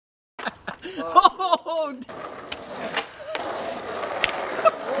Oh!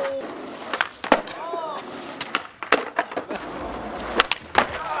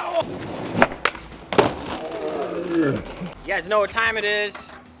 You guys know what time it is.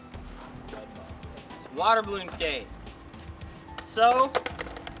 It's water balloon skate. So,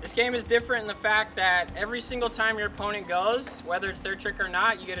 this game is different in the fact that every single time your opponent goes, whether it's their trick or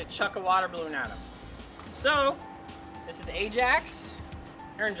not, you get to chuck a water balloon at them. So, this is Ajax,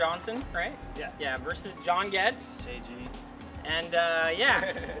 Aaron Johnson, right? Yeah. Yeah, versus John GETZ. JG. And yeah,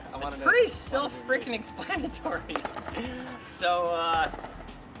 it's pretty self-freaking-explanatory. So,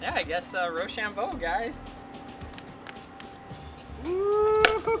 yeah, I guess Rochambeau, guys.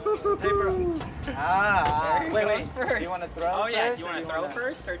 Hey, bro. Wait. First. Do you want to throw Oh, first? yeah. Do you want to throw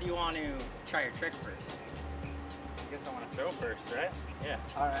first, or do you want to try your trick first? I guess I want to throw first, right? Yeah.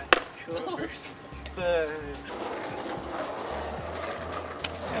 All right. Cool. Throw first.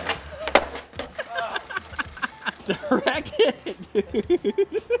 Direct it, dude.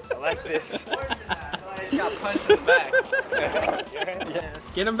 I like this. I just got punched in the back. Yes.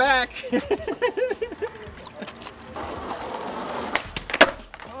 Get him back.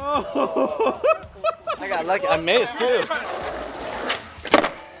 Oh. I got lucky. I missed too.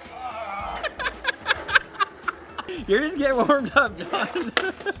 You're just getting warmed up, John.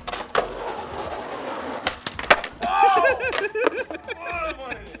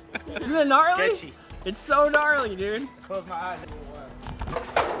 Isn't it gnarly? Sketchy. It's so gnarly, dude. Close my eyes.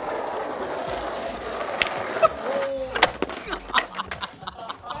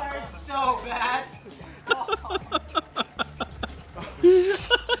 So bad.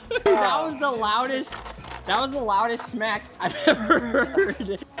 That was the loudest. That was the loudest smack I've ever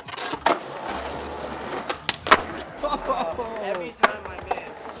heard. Every time I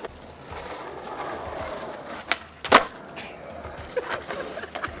miss.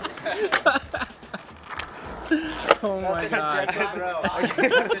 Oh my god.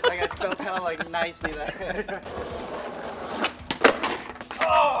 I got felt down like nicely there.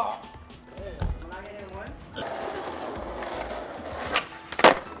 Oh! When I get in one?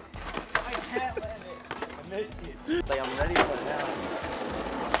 I can't land it. I missed it. Like I'm ready for it now.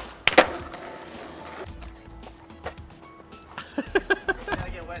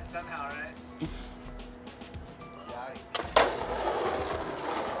 Gotta get wet somehow, right?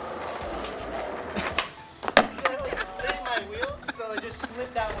 So it just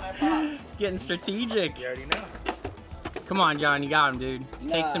slipped out when I popped. Getting strategic. You already know. Come on, John, you got him, dude. Just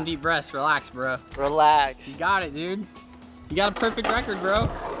take some deep breaths. Relax, bro. Relax. You got it, dude. You got a perfect record, bro.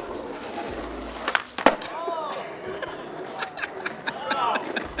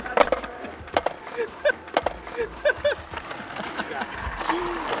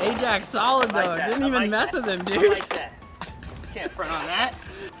 Ajax solid though. Like Didn't even mess with him, dude. I like that. Can't front on that.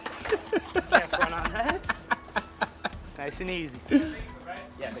 Can't front on that. Nice and easy.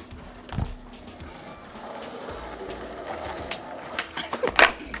 Yeah.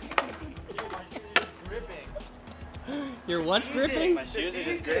 Your what's gripping? My shoes are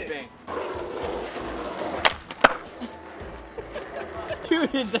just gripping.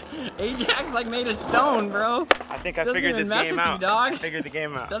 Dude, Ajax like made of stone, bro. I think I Doesn't figured even this mess game with you, out. dog. I figured the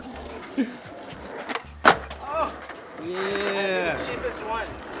game out. Oh. Yeah. The cheapest one.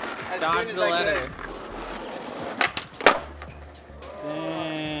 As Dodge soon as the I letter. could.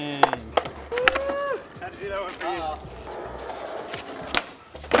 Dang. Had to do that one for you.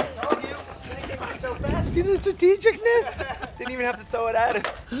 Told you. That came by so fast. See the strategicness? Didn't even have to throw it at him.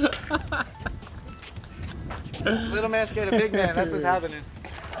 Little man scared a big man. That's what's happening.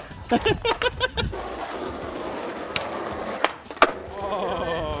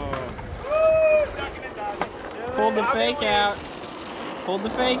 Hold the fake out. Hold the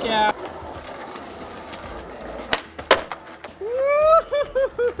fake out.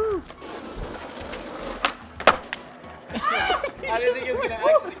 I didn't think it was gonna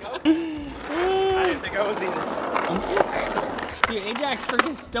actually go. I didn't think I was either. Dude, Ajax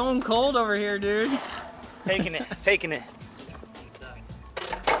freaking stone cold over here, dude. Taking it, taking it.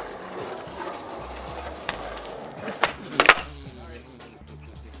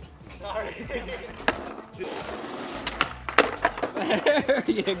 Sorry. There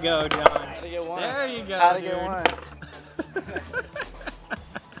you go, John. Gotta get one. There you go. Gotta dude. get one.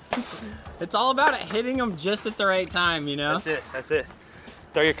 It's all about it hitting them just at the right time, you know? That's it, that's it.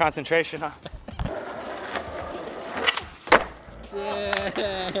 Throw your concentration on.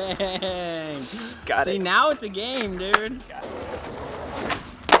 Dang. Got See, it. now it's a game, dude. Got it.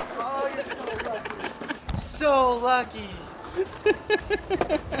 Oh, you're so lucky. So lucky.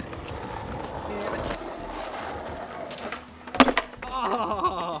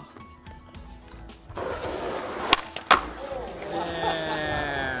 Oh.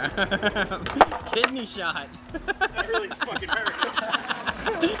 Kidney shot. That really fucking hurt.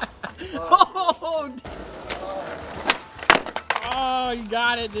 Oh! Oh, you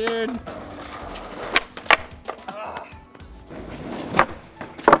got it, dude.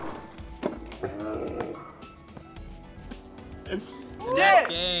 Next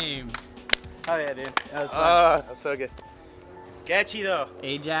game. Oh yeah, dude. That was fun. That's so good. Sketchy though.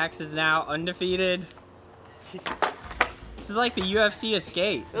 Ajax is now undefeated. This is like the UFC of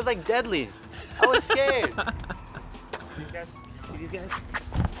skate. It was like deadly. I was scared. These guys? See these guys?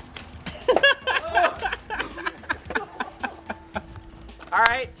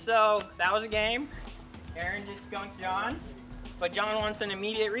 Alright, so that was a game. Aaron just skunked John. But John wants an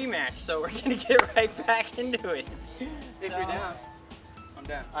immediate rematch, so we're gonna get right back into it. If you're down, I'm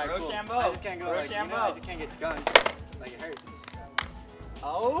down. All right, cool. Rochambeau. I just can't go like, Rochambeau. I just can't get skunked. Like it hurts.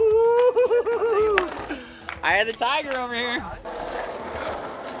 Oh! I had the tiger over here.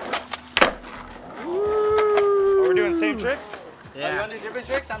 Oh, we're doing the same tricks? Yeah. Oh, you want to do different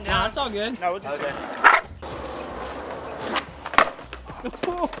tricks? I'm No, down. it's all good. No, we'll do Okay.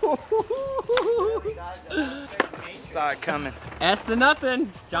 Saw it coming. S to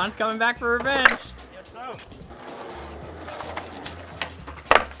nothing. John's coming back for revenge. Yes, so.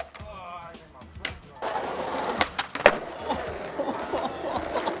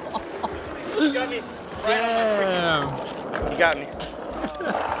 You got me. Damn. You got me.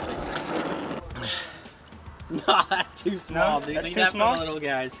 No, that's too small, No? dude. That's Leave too that small? for the little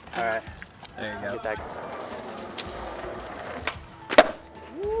guys. All right. There you go. Get that.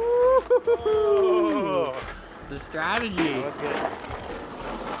 Oh, The strategy. that was good.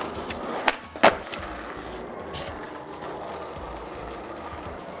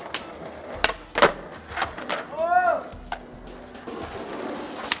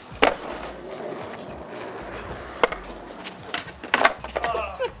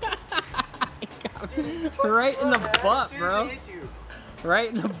 Right in the butt, bro. Right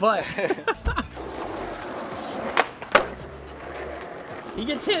in the butt. He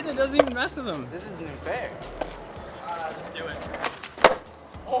gets hit and it doesn't even mess with him. This isn't fair. Just do it.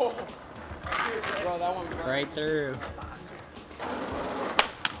 Oh. Bro, that one. Right through.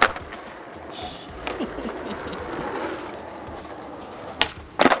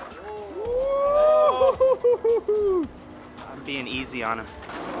 I'm being easy on him.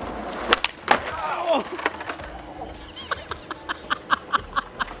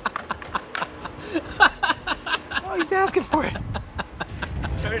 Oh, he's asking for it.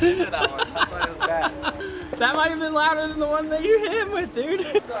 Turned into that one. That's why it was bad. That might have been louder than the one that you hit him with,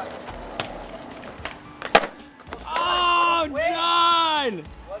 dude. Oh, John!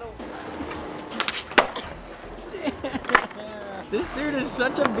 This dude is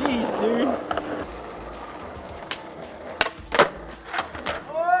such a beast, dude.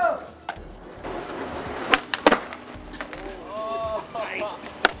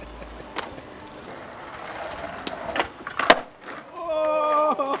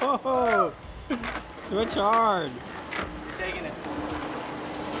 Oh! Switch hard. Taking it.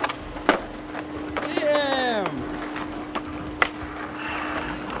 Damn!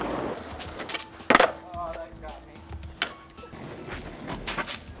 Oh, that got me.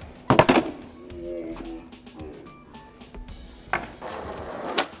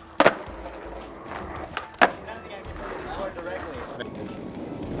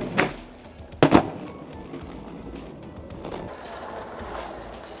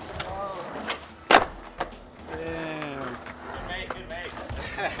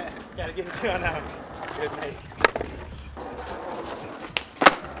 Gotta give it to him now. Good mate.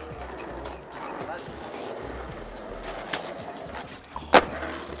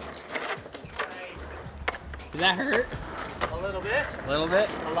 Did that hurt? A little bit. A little bit?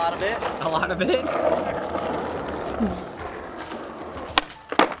 A lot of it. A lot of it?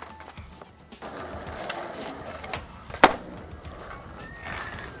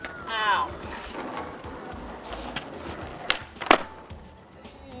 Ow.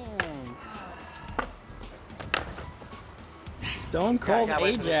 Stone Cold Gotta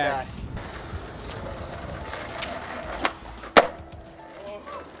wait for this Ajax.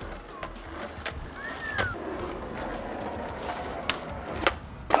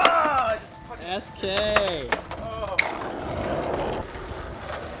 SK. Oh,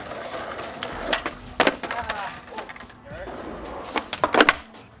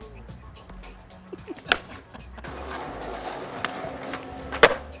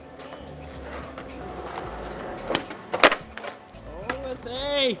 it's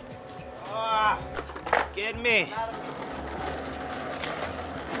A. Scared me.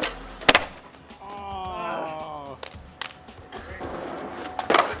 Oh.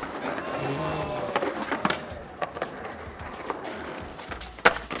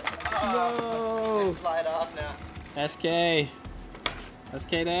 SK. SK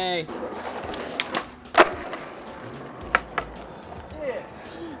day. Yeah.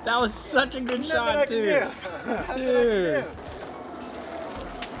 That was such a good Nothing shot, I can dude. do. Nothing I can Dude. do.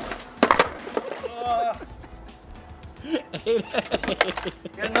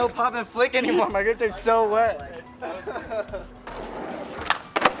 Got no pop and flick anymore. My grip tape's so wet.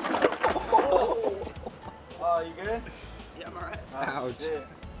 Oh, you good? Yeah, I'm alright. Ouch. Yeah.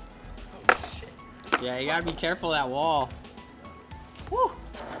 Oh, shit. Yeah, you gotta be careful of that wall. Woo.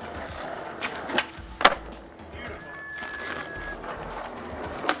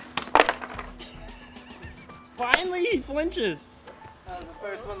 Finally, he flinches. That was the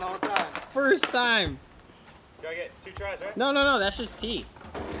first one the whole time. First time. Do I get 2 tries, right? No, no, no, that's just T.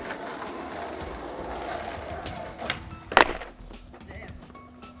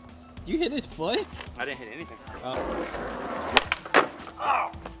 You hit his foot? I didn't hit anything. Oh.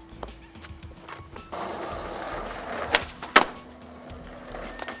 Oh!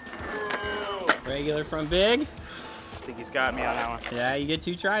 Regular from big. I think he's got me on that one. Yeah, you get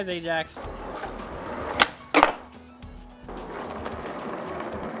 2 tries, Ajax.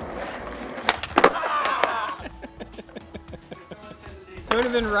 Could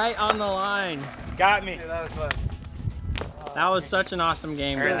have been right on the line. Got me. Dude, that was fun. That was such an awesome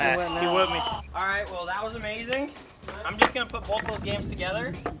game. Heard guys. that. He whipped me. All right, well that was amazing. I'm just gonna put both those games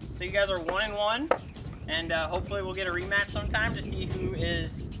together, so you guys are 1-1, and hopefully we'll get a rematch sometime to see who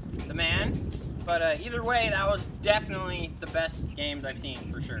is the man. But either way, that was definitely the best games I've seen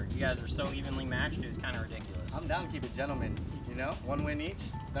for sure. You guys are so evenly matched; it was kind of ridiculous. I'm down to keep it gentlemen. You know, 1 win each.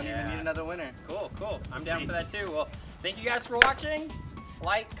 Don't even need another winner. Cool, cool. I'm down for that too. Well, thank you guys for watching.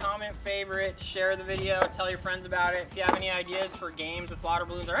 Like, comment, favorite, share the video, tell your friends about it. If you have any ideas for games with water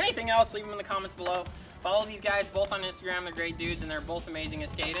balloons or anything else, leave them in the comments below. Follow these guys both on Instagram. They're great dudes and they're both amazing at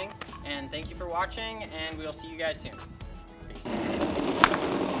skating. And thank you for watching, and we'll see you guys soon. Peace.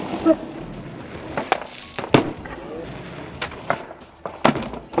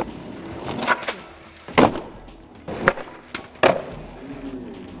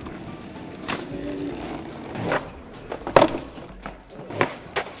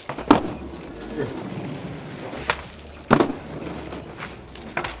 Here.